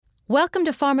Welcome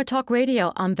to Pharma Talk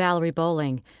Radio. I'm Valerie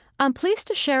Bowling. I'm pleased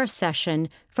to share a session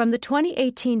from the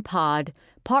 2018 POD,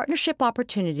 Partnership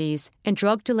Opportunities in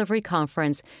Drug Delivery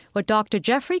Conference with Dr.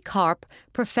 Jeffrey Karp,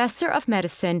 Professor of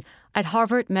Medicine at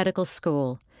Harvard Medical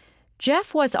School.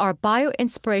 Jeff was our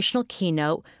Bioinspirational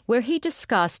keynote where he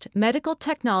discussed medical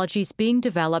technologies being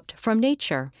developed from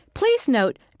nature. Please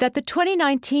note that the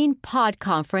 2019 POD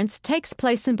conference takes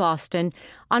place in Boston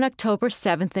on October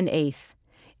 7th and 8th.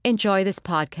 Enjoy this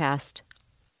podcast.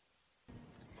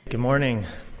 Good morning.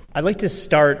 I'd like to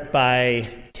start by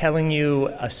telling you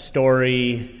a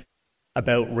story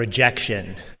about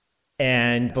rejection.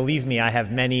 And believe me, I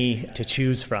have many to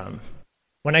choose from.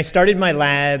 When I started my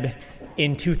lab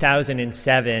in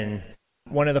 2007,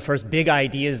 one of the first big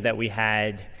ideas that we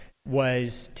had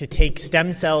was to take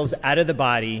stem cells out of the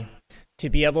body to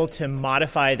be able to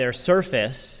modify their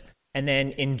surface and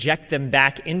then inject them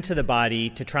back into the body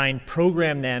to try and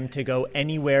program them to go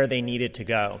anywhere they needed to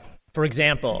go. For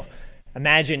example,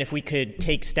 imagine if we could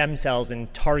take stem cells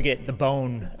and target the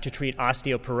bone to treat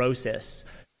osteoporosis,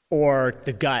 or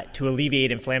the gut to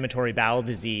alleviate inflammatory bowel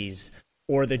disease,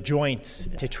 or the joints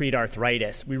to treat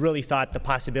arthritis. We really thought the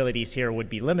possibilities here would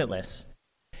be limitless.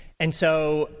 And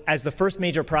so, as the first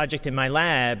major project in my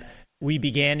lab, we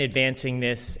began advancing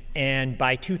this, and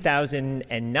by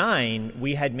 2009,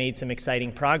 we had made some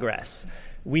exciting progress.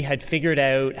 We had figured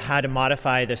out how to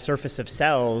modify the surface of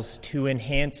cells to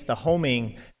enhance the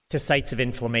homing to sites of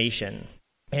inflammation.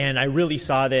 And I really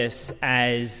saw this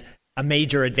as a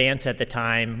major advance at the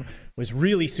time, was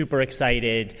really super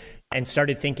excited, and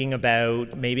started thinking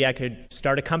about maybe I could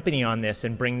start a company on this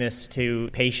and bring this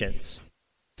to patients.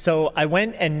 So I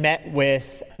went and met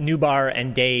with Nubar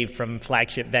and Dave from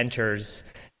Flagship Ventures,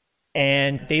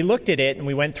 and they looked at it, and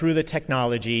we went through the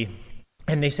technology,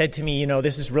 and they said to me,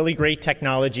 this is really great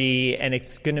technology, and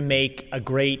it's going to make a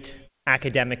great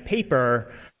academic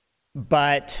paper,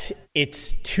 but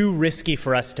it's too risky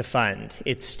for us to fund.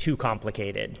 It's too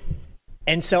complicated.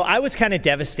 And so I was kind of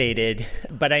devastated,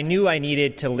 but I knew I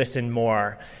needed to listen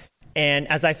more. And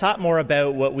as I thought more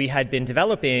about what we had been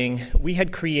developing, we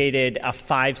had created a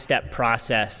 5-step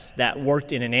process that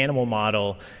worked in an animal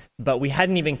model, but we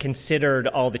hadn't even considered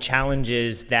all the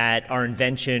challenges that our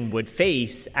invention would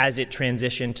face as it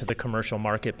transitioned to the commercial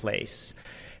marketplace.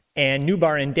 And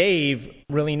Nubar and Dave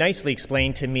really nicely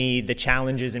explained to me the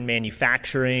challenges in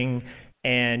manufacturing,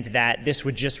 and that this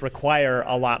would just require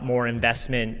a lot more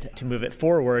investment to move it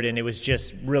forward, and it was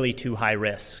just really too high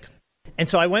risk. And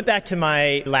so I went back to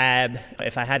my lab.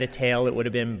 If I had a tail, it would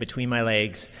have been between my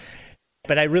legs.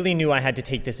 But I really knew I had to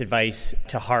take this advice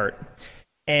to heart.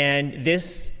 And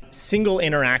this single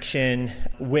interaction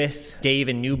with Dave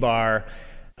and Nubar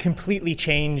completely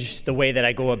changed the way that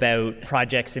I go about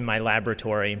projects in my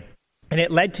laboratory. And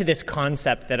it led to this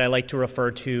concept that I like to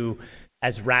refer to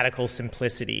as radical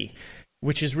simplicity,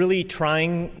 which is really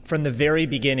trying from the very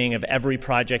beginning of every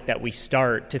project that we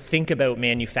start to think about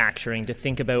manufacturing, to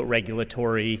think about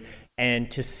regulatory, and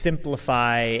to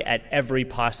simplify at every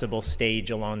possible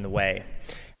stage along the way.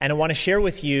 And I want to share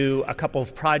with you a couple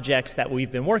of projects that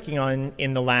we've been working on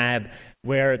in the lab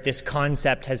where this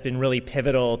concept has been really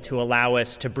pivotal to allow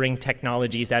us to bring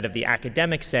technologies out of the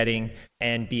academic setting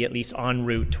and be at least en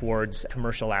route towards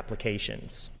commercial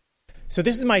applications. So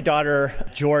this is my daughter,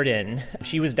 Jordan.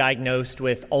 She was diagnosed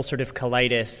with ulcerative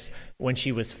colitis when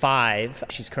she was 5.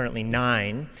 She's currently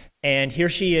 9. And here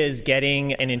she is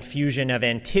getting an infusion of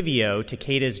Entyvio,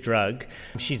 Takeda's drug.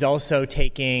 She's also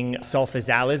taking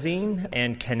sulfasalazine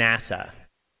and Canasa.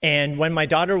 And when my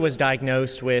daughter was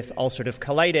diagnosed with ulcerative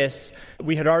colitis,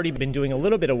 we had already been doing a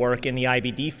little bit of work in the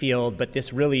IBD field, but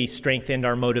this really strengthened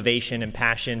our motivation and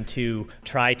passion to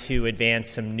try to advance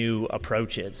some new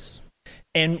approaches.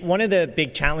 And one of the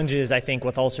big challenges, I think,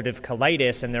 with ulcerative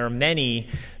colitis, and there are many,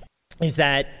 is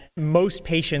that most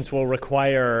patients will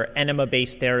require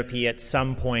enema-based therapy at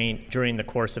some point during the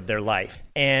course of their life.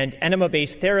 And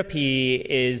enema-based therapy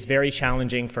is very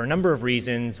challenging for a number of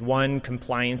reasons. One,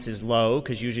 compliance is low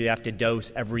because usually you have to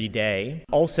dose every day.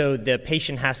 Also, the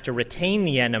patient has to retain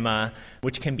the enema,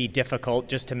 which can be difficult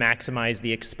just to maximize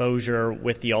the exposure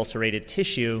with the ulcerated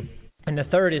tissue. And the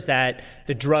third is that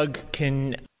the drug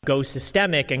can go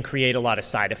systemic and create a lot of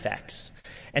side effects.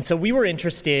 And so we were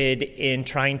interested in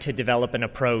trying to develop an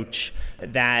approach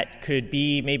that could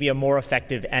be maybe a more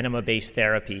effective enema-based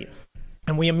therapy.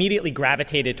 And we immediately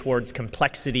gravitated towards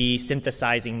complexity,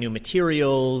 synthesizing new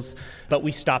materials, but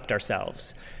we stopped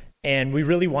ourselves. And we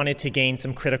really wanted to gain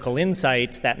some critical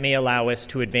insights that may allow us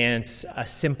to advance a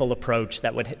simple approach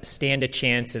that would stand a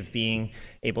chance of being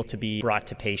able to be brought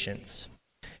to patients.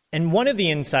 And one of the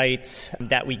insights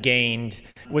that we gained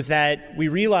was that we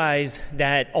realized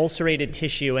that ulcerated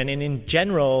tissue, and in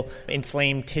general,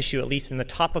 inflamed tissue, at least in the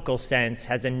topical sense,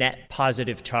 has a net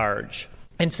positive charge.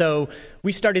 And so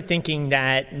we started thinking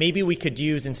that maybe we could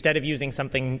use, instead of using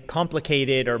something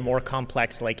complicated or more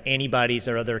complex like antibodies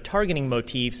or other targeting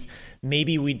motifs,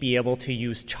 maybe we'd be able to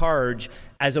use charge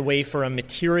as a way for a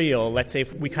material. Let's say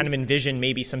if we kind of envision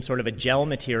maybe some sort of a gel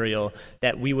material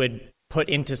that we would put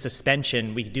into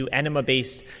suspension. We do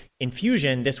enema-based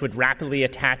infusion. This would rapidly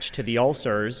attach to the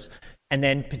ulcers. And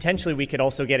then potentially we could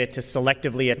also get it to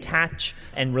selectively attach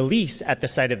and release at the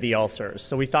site of the ulcers.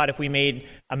 So we thought if we made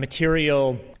a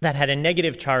material that had a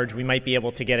negative charge, we might be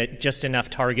able to get it just enough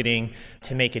targeting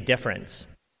to make a difference.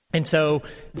 And so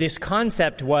this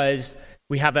concept was,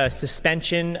 we have a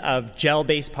suspension of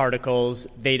gel-based particles.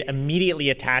 They'd immediately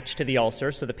attach to the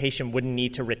ulcer, so the patient wouldn't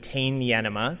need to retain the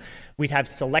enema. We'd have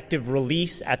selective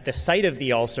release at the site of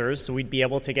the ulcers, so we'd be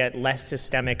able to get less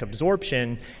systemic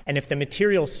absorption. And if the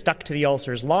material stuck to the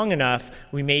ulcers long enough,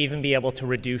 we may even be able to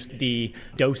reduce the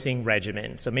dosing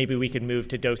regimen. So maybe we could move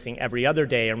to dosing every other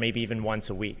day or maybe even once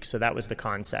a week. So that was the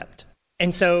concept.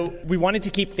 And so we wanted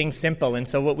to keep things simple. And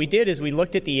so what we did is we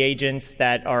looked at the agents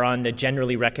that are on the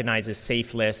generally recognized as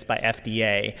safe list by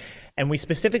FDA. And we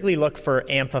specifically look for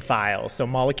amphiphiles, so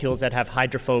molecules that have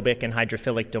hydrophobic and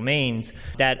hydrophilic domains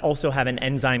that also have an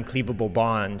enzyme cleavable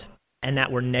bond and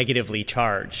that were negatively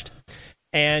charged.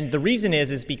 And the reason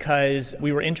is because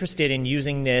we were interested in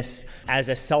using this as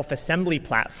a self-assembly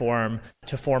platform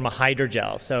to form a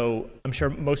hydrogel. So I'm sure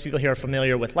most people here are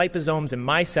familiar with liposomes and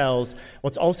micelles. Well,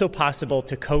 it's also possible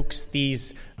to coax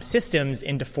these systems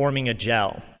into forming a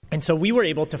gel. And so we were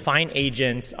able to find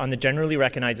agents on the generally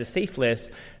recognized as safe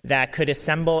list that could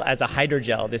assemble as a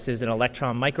hydrogel. This is an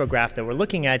electron micrograph that we're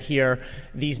looking at here.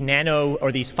 These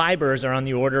these fibers are on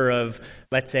the order of,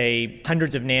 let's say,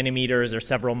 hundreds of nanometers or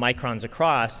several microns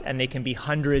across, and they can be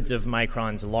hundreds of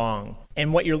microns long.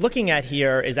 And what you're looking at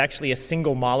here is actually a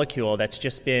single molecule that's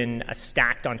just been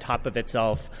stacked on top of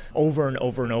itself over and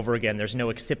over and over again. There's no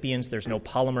excipients, there's no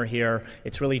polymer here.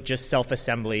 It's really just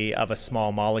self-assembly of a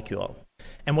small molecule.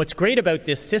 And what's great about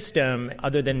this system,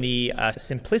 other than the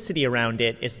simplicity around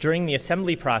it, is during the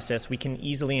assembly process, we can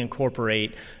easily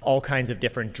incorporate all kinds of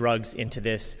different drugs into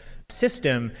this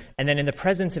system. And then in the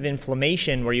presence of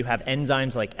inflammation, where you have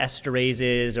enzymes like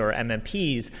esterases or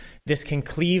MMPs, this can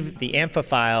cleave the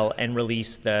amphiphile and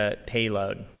release the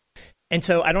payload. And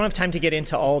so I don't have time to get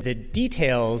into all the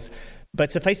details,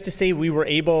 but suffice to say, we were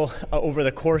able, over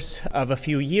the course of a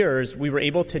few years, we were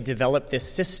able to develop this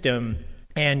system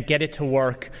and get it to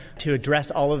work to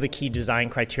address all of the key design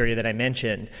criteria that I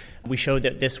mentioned. We showed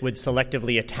that this would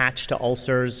selectively attach to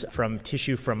ulcers from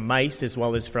tissue from mice as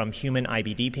well as from human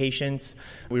IBD patients.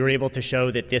 We were able to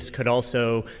show that this could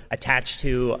also attach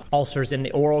to ulcers in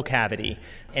the oral cavity.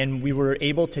 And we were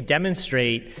able to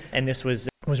demonstrate, and this was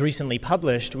recently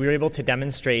published, we were able to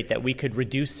demonstrate that we could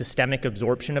reduce systemic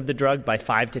absorption of the drug by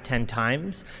 5 to 10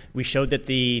 times. We showed that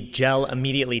the gel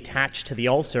immediately attached to the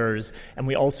ulcers, and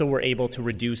we also were able to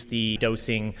reduce the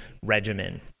dosing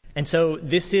regimen. And so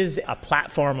this is a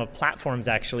platform of platforms,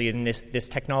 actually, and this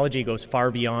technology goes far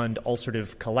beyond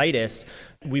ulcerative colitis.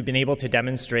 We've been able to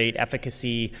demonstrate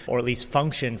efficacy, or at least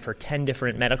function, for 10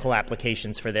 different medical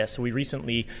applications for this. So we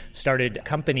recently started a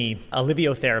company,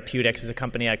 Alivio Therapeutics is a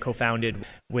company I co-founded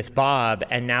with Bob,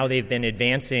 and now they've been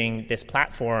advancing this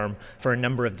platform for a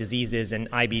number of diseases,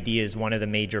 and IBD is one of the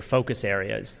major focus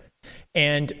areas.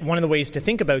 And one of the ways to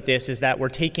think about this is that we're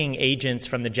taking agents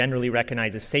from the generally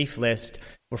recognized as safe list,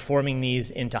 we're forming these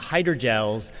into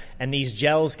hydrogels, and these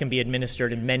gels can be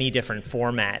administered in many different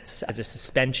formats. As a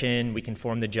suspension, we can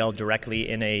form the gel directly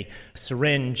in a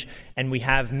syringe, and we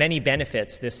have many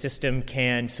benefits. This system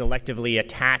can selectively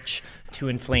attach to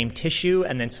inflamed tissue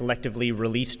and then selectively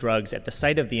release drugs at the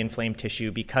site of the inflamed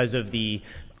tissue because of the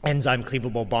enzyme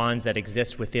cleavable bonds that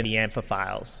exist within the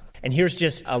amphiphiles. And here's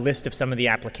just a list of some of the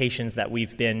applications that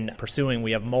we've been pursuing.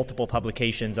 We have multiple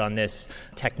publications on this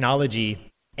technology,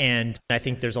 and I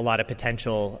think there's a lot of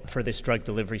potential for this drug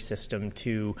delivery system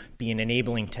to be an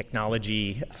enabling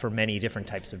technology for many different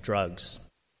types of drugs.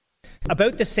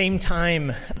 About the same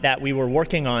time that we were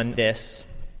working on this,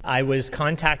 I was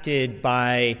contacted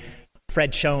by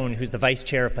Fred Schoen, who's the vice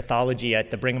chair of pathology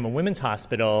at the Brigham and Women's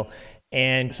Hospital,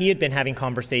 and he had been having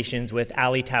conversations with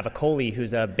Ali Tavakoli,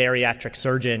 who's a bariatric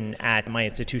surgeon at my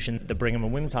institution, the Brigham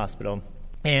and Women's Hospital.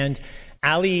 And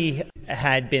Ali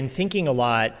had been thinking a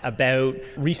lot about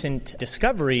recent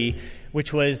discovery,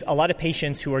 which was a lot of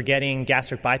patients who were getting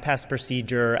gastric bypass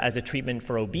procedure as a treatment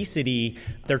for obesity,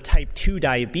 their type 2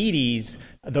 diabetes,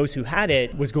 those who had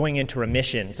it, was going into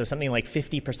remission. So something like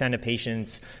 50% of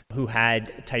patients who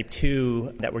had type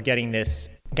 2 that were getting this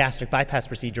gastric bypass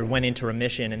procedure went into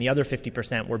remission, and the other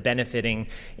 50% were benefiting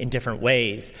in different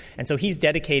ways. And so he's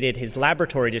dedicated his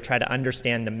laboratory to try to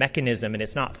understand the mechanism, and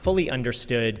it's not fully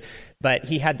understood, but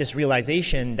he had this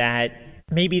realization that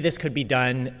maybe this could be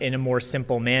done in a more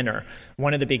simple manner.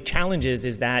 One of the big challenges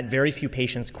is that very few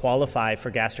patients qualify for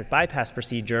gastric bypass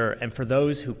procedure, and for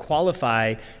those who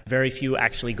qualify, very few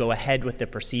actually go ahead with the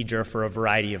procedure for a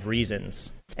variety of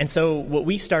reasons. And so what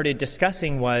we started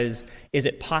discussing was, is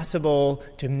it possible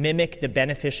to mimic the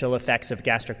beneficial effects of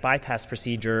gastric bypass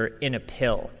procedure in a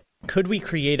pill? Could we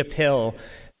create a pill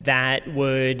that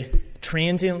would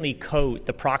transiently coat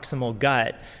the proximal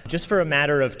gut just for a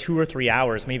matter of 2 or 3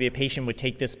 hours? Maybe a patient would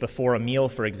take this before a meal,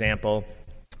 for example,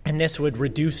 and this would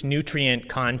reduce nutrient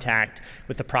contact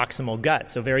with the proximal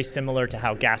gut. So very similar to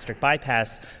how gastric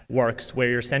bypass works, where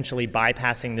you're essentially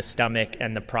bypassing the stomach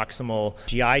and the proximal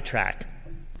GI tract.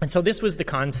 And so this was the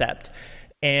concept.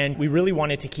 And we really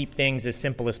wanted to keep things as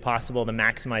simple as possible to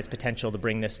maximize potential to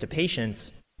bring this to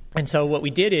patients. And so what we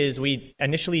did is we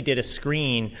initially did a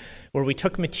screen where we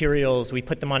took materials, we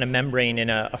put them on a membrane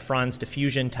in a Franz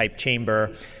diffusion type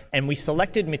chamber, and we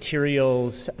selected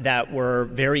materials that were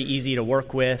very easy to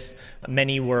work with.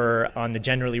 Many were on the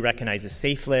generally recognized as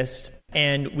safe list.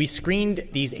 And we screened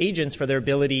these agents for their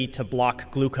ability to block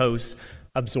glucose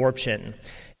absorption.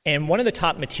 And one of the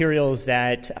top materials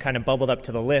that kind of bubbled up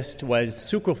to the list was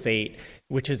sucralfate,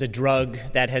 which is a drug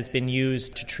that has been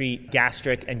used to treat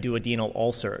gastric and duodenal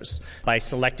ulcers by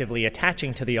selectively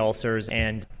attaching to the ulcers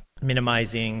and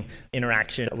minimizing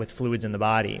interaction with fluids in the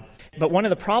body. But one of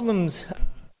the problems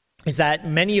is that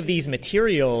many of these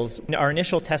materials, our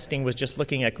initial testing was just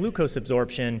looking at glucose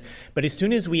absorption, but as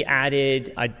soon as we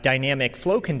added a dynamic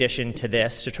flow condition to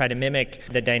this to try to mimic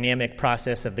the dynamic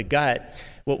process of the gut,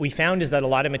 what we found is that a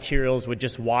lot of materials would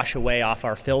just wash away off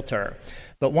our filter.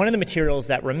 But one of the materials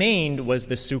that remained was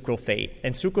the sucralfate.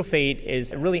 And sucralfate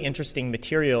is a really interesting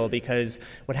material because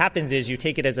what happens is you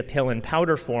take it as a pill in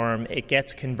powder form, it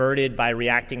gets converted by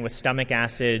reacting with stomach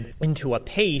acid into a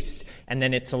paste, and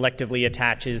then it selectively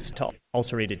attaches to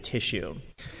ulcerated tissue.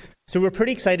 So we're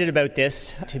pretty excited about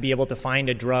this, to be able to find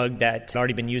a drug that's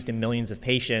already been used in millions of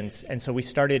patients. And so we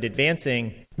started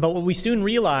advancing. But what we soon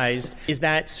realized is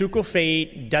that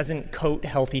sucralfate doesn't coat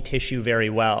healthy tissue very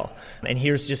well. And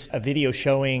here's just a video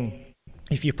showing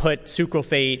if you put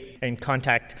sucralfate and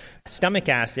contact stomach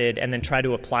acid and then try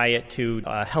to apply it to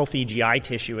healthy GI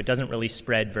tissue, it doesn't really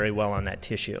spread very well on that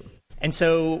tissue. And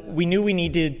so we knew we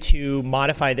needed to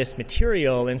modify this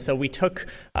material, and so we took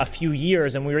a few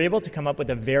years, and we were able to come up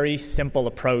with a very simple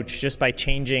approach just by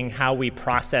changing how we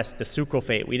processed the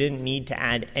sucralfate. We didn't need to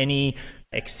add any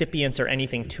excipients or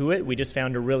anything to it. We just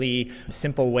found a really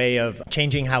simple way of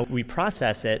changing how we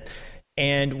process it,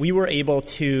 and we were able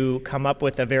to come up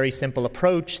with a very simple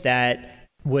approach that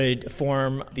would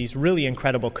form these really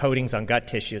incredible coatings on gut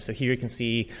tissue. So here you can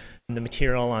see the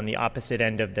material on the opposite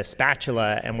end of the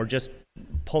spatula, and we're just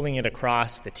pulling it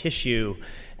across the tissue,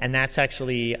 and that's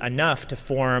actually enough to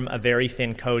form a very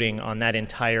thin coating on that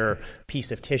entire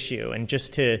piece of tissue. And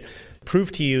just to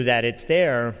prove to you that it's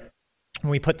there, when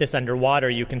we put this underwater,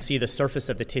 you can see the surface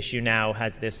of the tissue now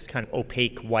has this kind of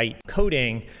opaque white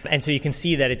coating, and so you can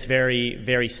see that it's very,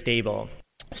 very stable.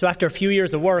 So after a few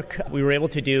years of work, we were able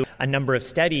to do a number of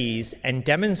studies and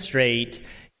demonstrate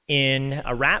in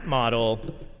a rat model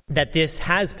that this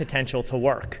has potential to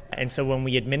work. And so when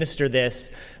we administer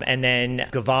this and then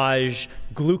gavage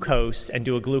glucose and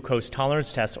do a glucose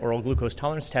tolerance test, oral glucose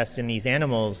tolerance test in these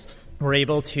animals, we're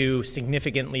able to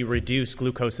significantly reduce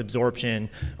glucose absorption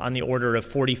on the order of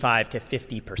 45 to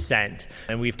 50%.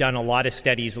 And we've done a lot of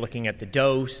studies looking at the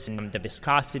dose and the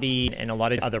viscosity and a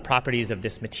lot of other properties of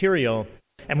this material.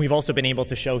 And we've also been able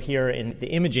to show here in the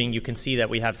imaging, you can see that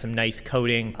we have some nice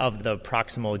coating of the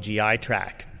proximal GI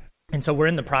tract. And so we're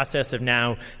in the process of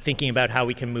now thinking about how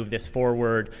we can move this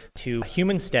forward to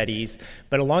human studies.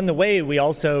 But along the way, we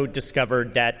also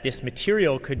discovered that this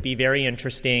material could be very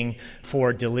interesting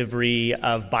for delivery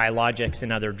of biologics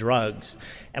and other drugs.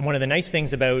 And one of the nice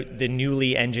things about the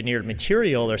newly engineered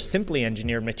material or simply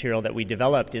engineered material that we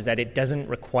developed is that it doesn't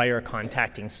require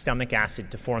contacting stomach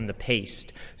acid to form the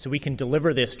paste. So we can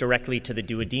deliver this directly to the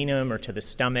duodenum or to the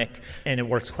stomach, and it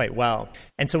works quite well.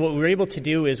 And so what we were able to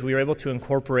do is we were able to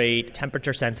incorporate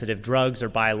temperature-sensitive drugs or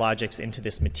biologics into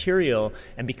this material.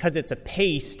 And because it's a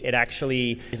paste, it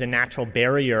actually is a natural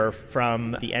barrier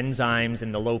from the enzymes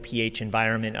in the low pH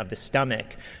environment of the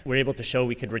stomach. We're able to show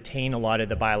we could retain a lot of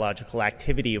the biological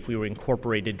activity if we were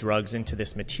incorporated drugs into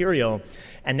this material.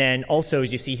 And then also,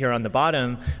 as you see here on the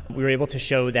bottom, we were able to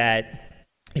show that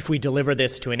if we deliver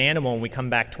this to an animal and we come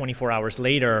back 24 hours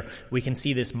later, we can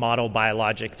see this model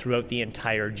biologic throughout the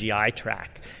entire GI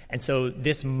tract. And so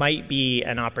this might be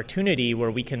an opportunity where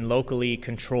we can locally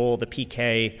control the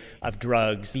PK of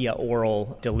drugs via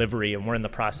oral delivery, and we're in the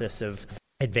process of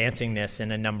advancing this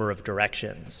in a number of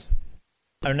directions.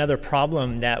 Another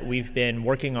problem that we've been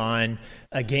working on,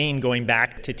 again going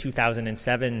back to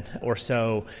 2007 or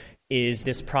so, is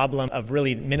this problem of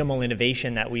really minimal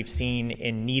innovation that we've seen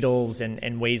in needles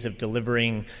and ways of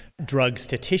delivering drugs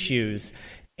to tissues.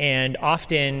 And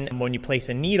often when you place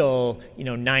a needle,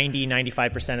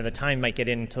 90-95% of the time might get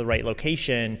into the right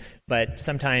location, but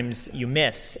sometimes you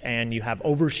miss and you have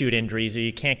overshoot injuries, or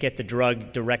you can't get the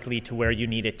drug directly to where you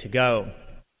need it to go.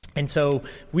 And so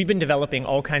we've been developing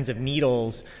all kinds of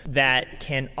needles that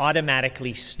can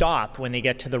automatically stop when they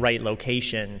get to the right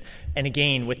location. And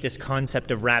again, with this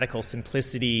concept of radical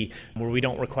simplicity, where we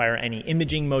don't require any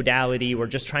imaging modality, we're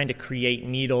just trying to create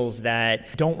needles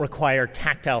that don't require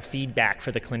tactile feedback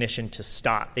for the clinician to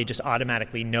stop. They just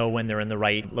automatically know when they're in the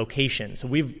right location. So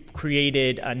we've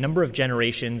created a number of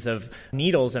generations of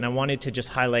needles, and I wanted to just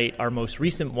highlight our most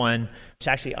recent one, which is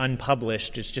actually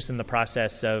unpublished. It's just in the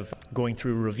process of going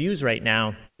through reviews right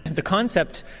now. The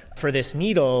concept for this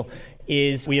needle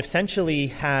is we essentially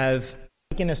have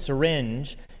taken a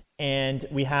syringe and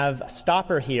we have a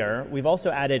stopper here. We've also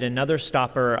added another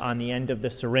stopper on the end of the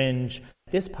syringe,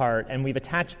 this part, and we've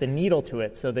attached the needle to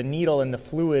it. So the needle and the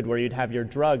fluid where you'd have your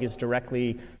drug is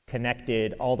directly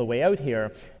connected all the way out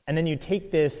here. And then you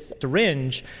take this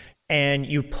syringe and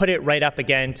you put it right up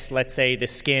against, let's say, the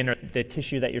skin or the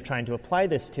tissue that you're trying to apply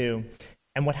this to.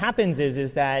 And what happens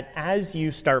is that as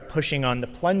you start pushing on the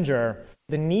plunger,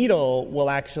 the needle will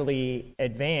actually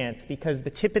advance because the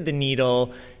tip of the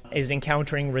needle is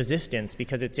encountering resistance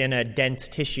because it's in a dense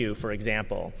tissue, for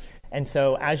example. And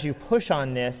so as you push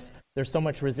on this, there's so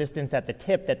much resistance at the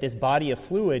tip that this body of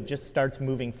fluid just starts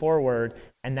moving forward,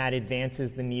 and that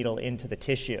advances the needle into the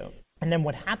tissue. And then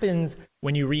what happens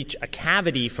when you reach a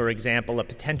cavity, for example, a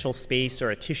potential space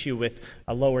or a tissue with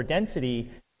a lower density,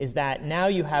 is that now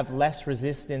you have less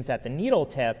resistance at the needle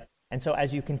tip. And so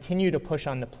as you continue to push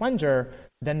on the plunger,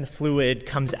 then the fluid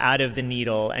comes out of the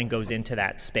needle and goes into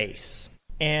that space.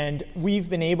 And we've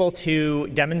been able to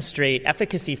demonstrate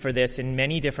efficacy for this in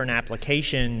many different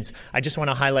applications. I just want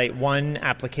to highlight one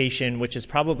application, which is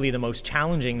probably the most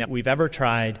challenging that we've ever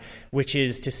tried, which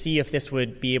is to see if this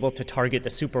would be able to target the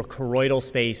suprachoroidal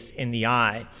space in the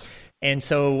eye. And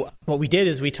so what we did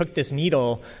is we took this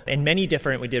needle and we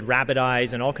did rabbit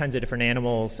eyes and all kinds of different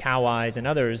animals, cow eyes and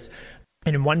others.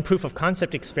 And in one proof of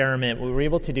concept experiment, what we were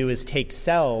able to do is take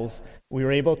cells. We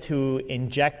were able to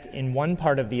inject in one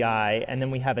part of the eye, and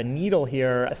then we have a needle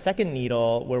here, a second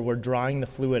needle, where we're drawing the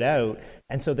fluid out.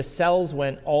 And so the cells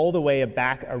went all the way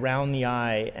back around the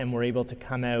eye and were able to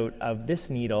come out of this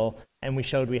needle. And we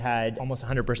showed we had almost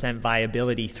 100%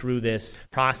 viability through this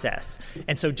process.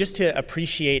 And so just to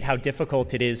appreciate how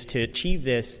difficult it is to achieve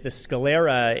this, the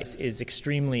sclera is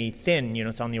extremely thin.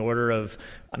 It's on the order of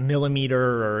a millimeter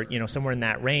or, somewhere in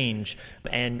that range.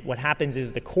 And what happens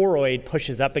is the choroid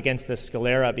pushes up against the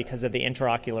sclera because of the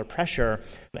intraocular pressure.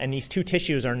 And these two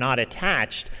tissues are not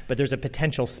attached, but there's a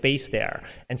potential space there.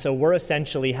 And so we're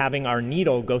essentially having our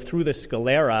needle go through the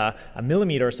sclera a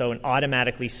millimeter or so and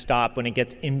automatically stop when it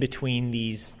gets in between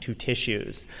these two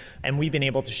tissues. And we've been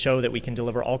able to show that we can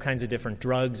deliver all kinds of different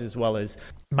drugs as well as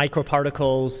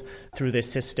microparticles through this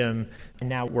system. And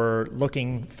now we're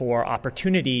looking for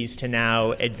opportunities to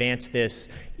now advance this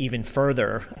even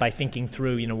further by thinking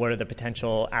through, what are the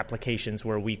potential applications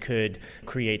where we could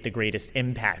create the greatest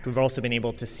impact. We've also been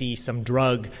able to see some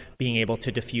drug being able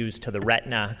to diffuse to the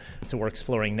retina, so we're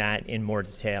exploring that in more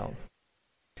detail.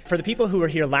 For the people who were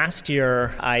here last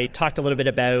year, I talked a little bit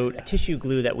about a tissue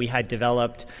glue that we had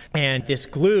developed. And this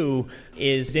glue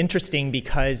is interesting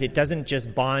because it doesn't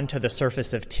just bond to the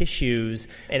surface of tissues,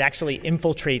 it actually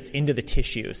infiltrates into the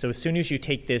tissue. So as soon as you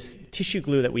take this tissue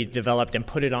glue that we've developed and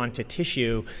put it onto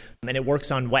tissue, and it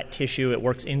works on wet tissue, it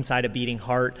works inside a beating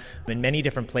heart in many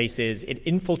different places, it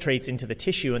infiltrates into the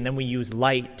tissue, and then we use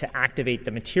light to activate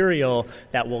the material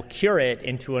that will cure it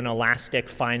into an elastic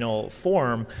final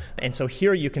form. And so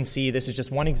here you can see, this is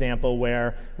just one example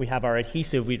where we have our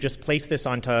adhesive. We've just placed this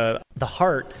onto the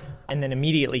heart and then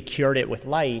immediately cured it with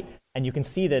light. And you can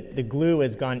see that the glue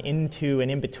has gone into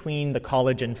and in between the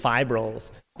collagen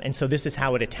fibrils. And so this is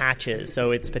how it attaches.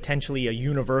 So it's potentially a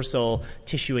universal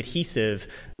tissue adhesive.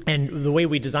 And the way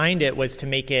we designed it was to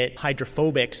make it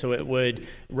hydrophobic, so it would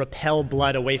repel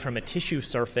blood away from a tissue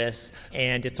surface.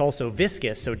 And it's also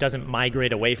viscous, so it doesn't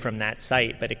migrate away from that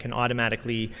site, but it can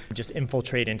automatically just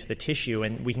infiltrate into the tissue.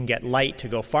 And we can get light to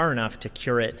go far enough to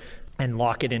cure it and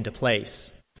lock it into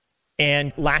place.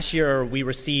 And last year, we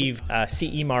received a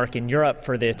CE mark in Europe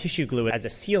for the tissue glue as a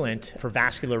sealant for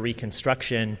vascular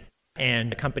reconstruction.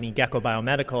 And the company Gecko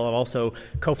Biomedical, also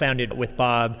co-founded with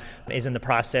Bob, is in the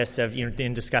process of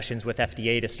in discussions with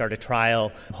FDA to start a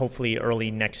trial, hopefully early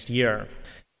next year.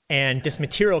 And this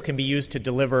material can be used to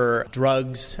deliver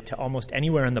drugs to almost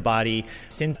anywhere in the body.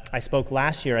 Since I spoke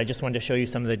last year, I just wanted to show you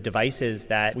some of the devices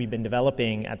that we've been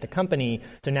developing at the company.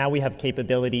 So now we have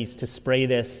capabilities to spray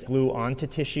this glue onto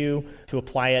tissue, to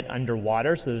apply it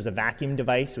underwater. So there's a vacuum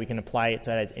device, so we can apply it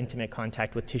so it has intimate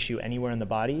contact with tissue anywhere in the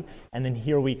body. And then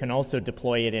here we can also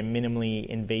deploy it in minimally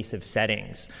invasive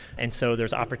settings. And so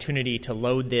there's opportunity to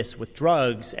load this with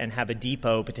drugs and have a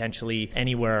depot potentially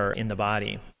anywhere in the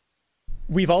body.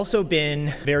 We've also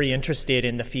been very interested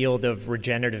in the field of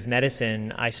regenerative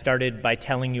medicine. I started by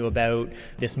telling you about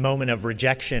this moment of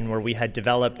rejection where we had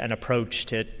developed an approach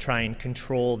to try and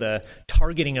control the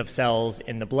targeting of cells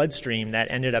in the bloodstream that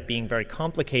ended up being very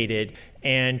complicated.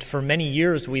 And for many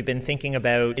years, we've been thinking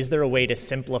about, is there a way to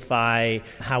simplify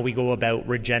how we go about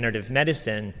regenerative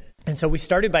medicine? And so we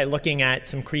started by looking at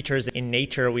some creatures in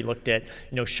nature. We looked at,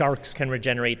 sharks can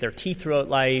regenerate their teeth throughout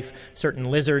life. Certain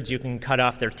lizards, you can cut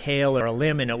off their tail or a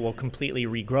limb and it will completely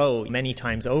regrow many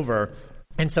times over.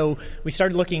 And so we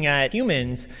started looking at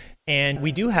humans, and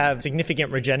we do have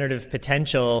significant regenerative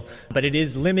potential, but it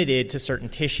is limited to certain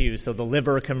tissues. So the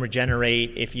liver can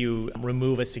regenerate if you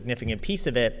remove a significant piece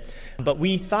of it. But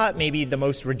we thought maybe the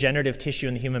most regenerative tissue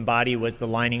in the human body was the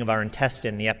lining of our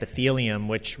intestine, the epithelium,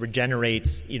 which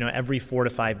regenerates, every 4 to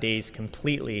 5 days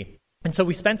completely. And so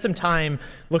we spent some time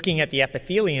looking at the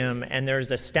epithelium, and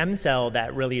there's a stem cell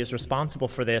that really is responsible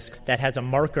for this that has a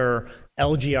marker,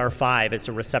 LGR5. It's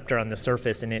a receptor on the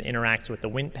surface, and it interacts with the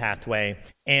Wnt pathway.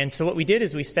 And so what we did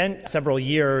is we spent several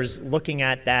years looking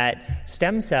at that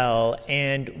stem cell,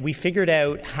 and we figured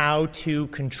out how to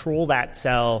control that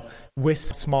cell with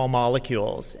small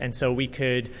molecules. And so we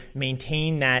could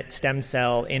maintain that stem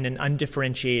cell in an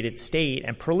undifferentiated state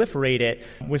and proliferate it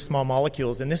with small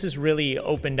molecules. And this has really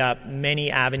opened up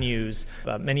many avenues,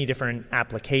 many different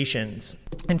applications.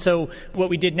 And so what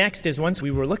we did next is, once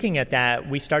we were looking at that,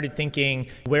 we started thinking,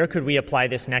 where could we apply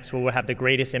this next where we'll have the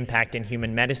greatest impact in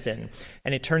human medicine?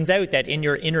 And it turns out that in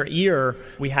your inner ear,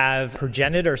 we have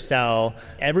progenitor cell.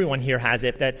 Everyone here has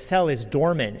it. That cell is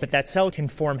dormant, but that cell can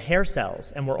form hair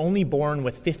cells. And we're only born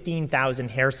with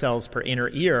 15,000 hair cells per inner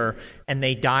ear, and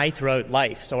they die throughout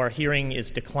life. So our hearing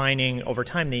is declining over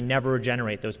time. They never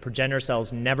regenerate. Those progenitor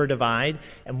cells never divide,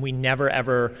 and we never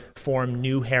ever form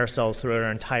new hair cells throughout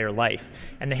our entire life.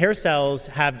 And the hair cells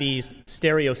have these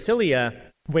stereocilia,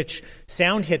 which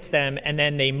sound hits them, and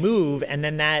then they move, and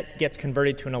then that gets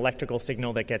converted to an electrical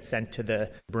signal that gets sent to the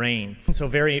brain. So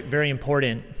very, very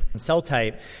important cell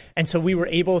type. And so we were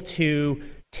able to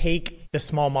take the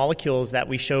small molecules that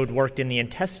we showed worked in the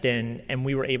intestine, and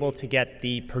we were able to get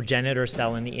the progenitor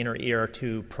cell in the inner ear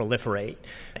to proliferate.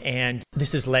 And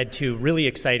this has led to really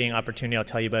exciting opportunity I'll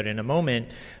tell you about in a moment.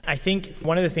 I think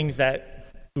one of the things that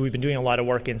we've been doing a lot of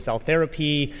work in cell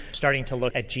therapy, starting to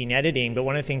look at gene editing, but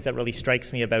one of the things that really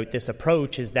strikes me about this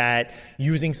approach is that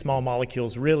using small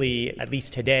molecules really, at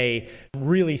least today,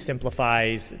 really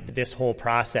simplifies this whole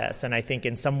process. And I think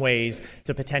in some ways it's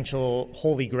a potential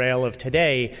holy grail of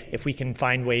today if we can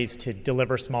find ways to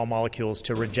deliver small molecules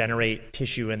to regenerate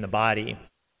tissue in the body.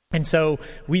 And so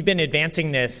we've been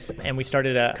advancing this, and we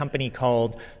started a company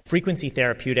called Frequency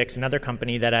Therapeutics, another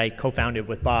company that I co-founded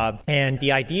with Bob. And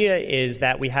the idea is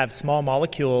that we have small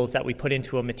molecules that we put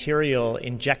into a material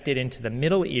injected into the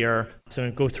middle ear. So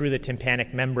it'll go through the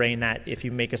tympanic membrane that if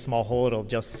you make a small hole, it'll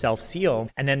just self-seal.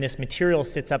 And then this material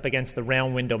sits up against the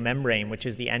round window membrane, which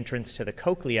is the entrance to the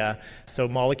cochlea. So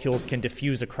molecules can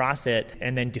diffuse across it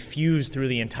and then diffuse through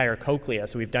the entire cochlea.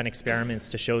 So we've done experiments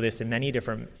to show this in many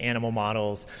different animal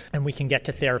models. And we can get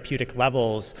to therapeutic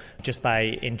levels just by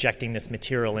injecting this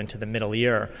material into the middle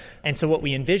ear. And so what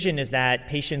we envision is that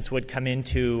patients would come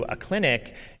into a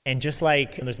clinic, and just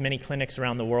like there's many clinics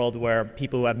around the world where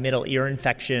people who have middle ear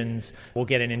infections will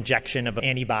get an injection of an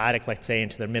antibiotic, let's say,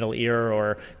 into their middle ear,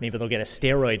 or maybe they'll get a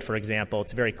steroid, for example.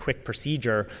 It's a very quick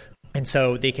procedure. And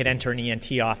so they could enter an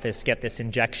ENT office, get this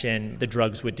injection, the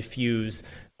drugs would diffuse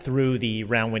through the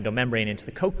round window membrane into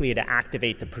the cochlea to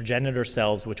activate the progenitor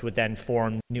cells, which would then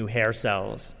form new hair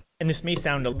cells. And this may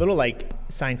sound a little like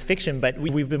science fiction, but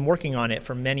we've been working on it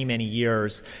for many, many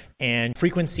years. And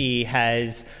Frequency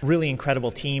has a really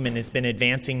incredible team and has been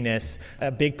advancing this,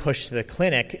 a big push to the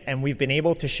clinic. And we've been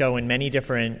able to show in many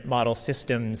different model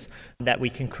systems that we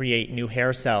can create new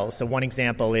hair cells. So one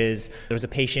example is there was a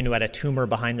patient who had a tumor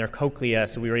behind their cochlea.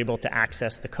 So we were able to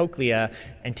access the cochlea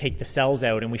and take the cells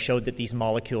out. And we showed that these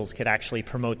molecules could actually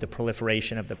promote the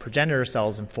proliferation of the progenitor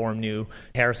cells and form new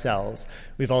hair cells.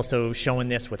 We've also shown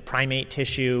this with primate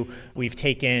tissue. We've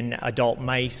taken adult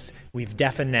mice, we've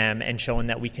deafened them and shown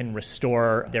that we can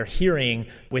restore their hearing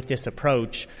with this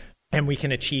approach, and we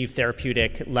can achieve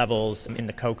therapeutic levels in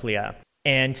the cochlea.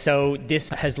 And so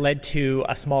this has led to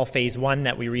a small phase 1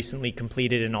 that we recently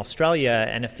completed in Australia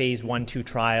and a phase 1-2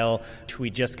 trial which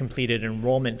we just completed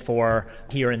enrollment for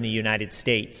here in the United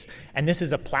States. And this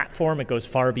is a platform. It goes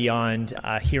far beyond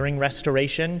hearing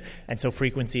restoration. And so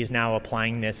Frequency is now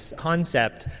applying this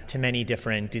concept to many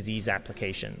different disease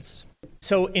applications.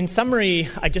 So in summary,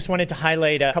 I just wanted to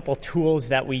highlight a couple tools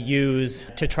that we use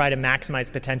to try to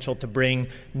maximize potential to bring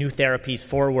new therapies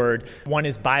forward. One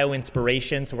is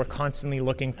Bioinspiration. So we're constantly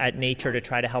looking at nature to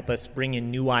try to help us bring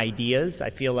in new ideas.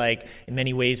 I feel like in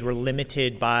many ways we're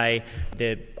limited by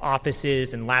the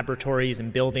offices and laboratories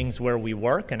and buildings where we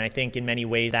work. And I think in many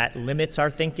ways that limits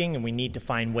our thinking, and we need to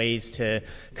find ways to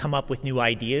come up with new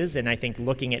ideas. And I think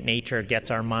looking at nature gets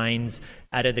our minds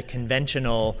out of the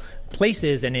conventional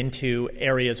places and into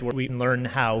areas where we can learn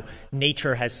how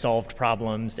nature has solved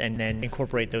problems and then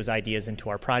incorporate those ideas into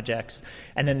our projects.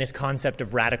 And then this concept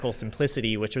of radical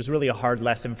simplicity, which was really a hard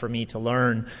lesson for me to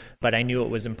learn, but I knew it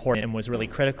was important and was really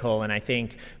critical. And I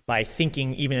think by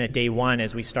thinking even at day one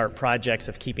as we start projects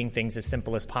of keeping things as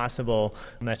simple as possible,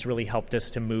 that's really helped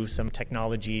us to move some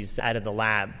technologies out of the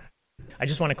lab. I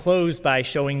just want to close by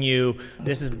showing you,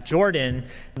 this is Jordan,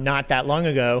 not that long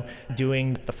ago,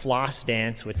 doing the floss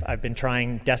dance, which I've been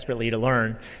trying desperately to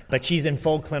learn. But she's in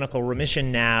full clinical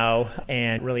remission now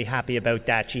and really happy about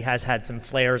that. She has had some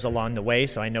flares along the way,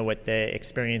 so I know what the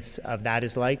experience of that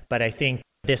is like. But I think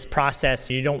this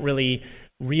process, you don't really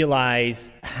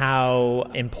realize how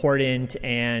important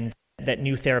and that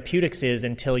new therapeutics is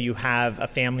until you have a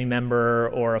family member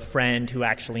or a friend who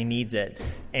actually needs it.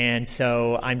 And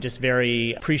so I'm just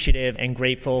very appreciative and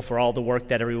grateful for all the work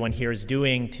that everyone here is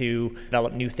doing to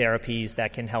develop new therapies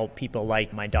that can help people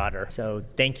like my daughter. So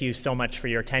thank you so much for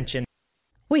your attention.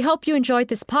 We hope you enjoyed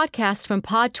this podcast from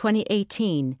Pod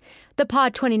 2018. The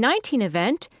Pod 2019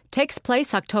 event takes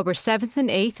place October 7th and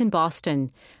 8th in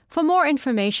Boston. For more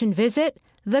information, visit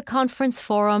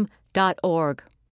theconferenceforum.org.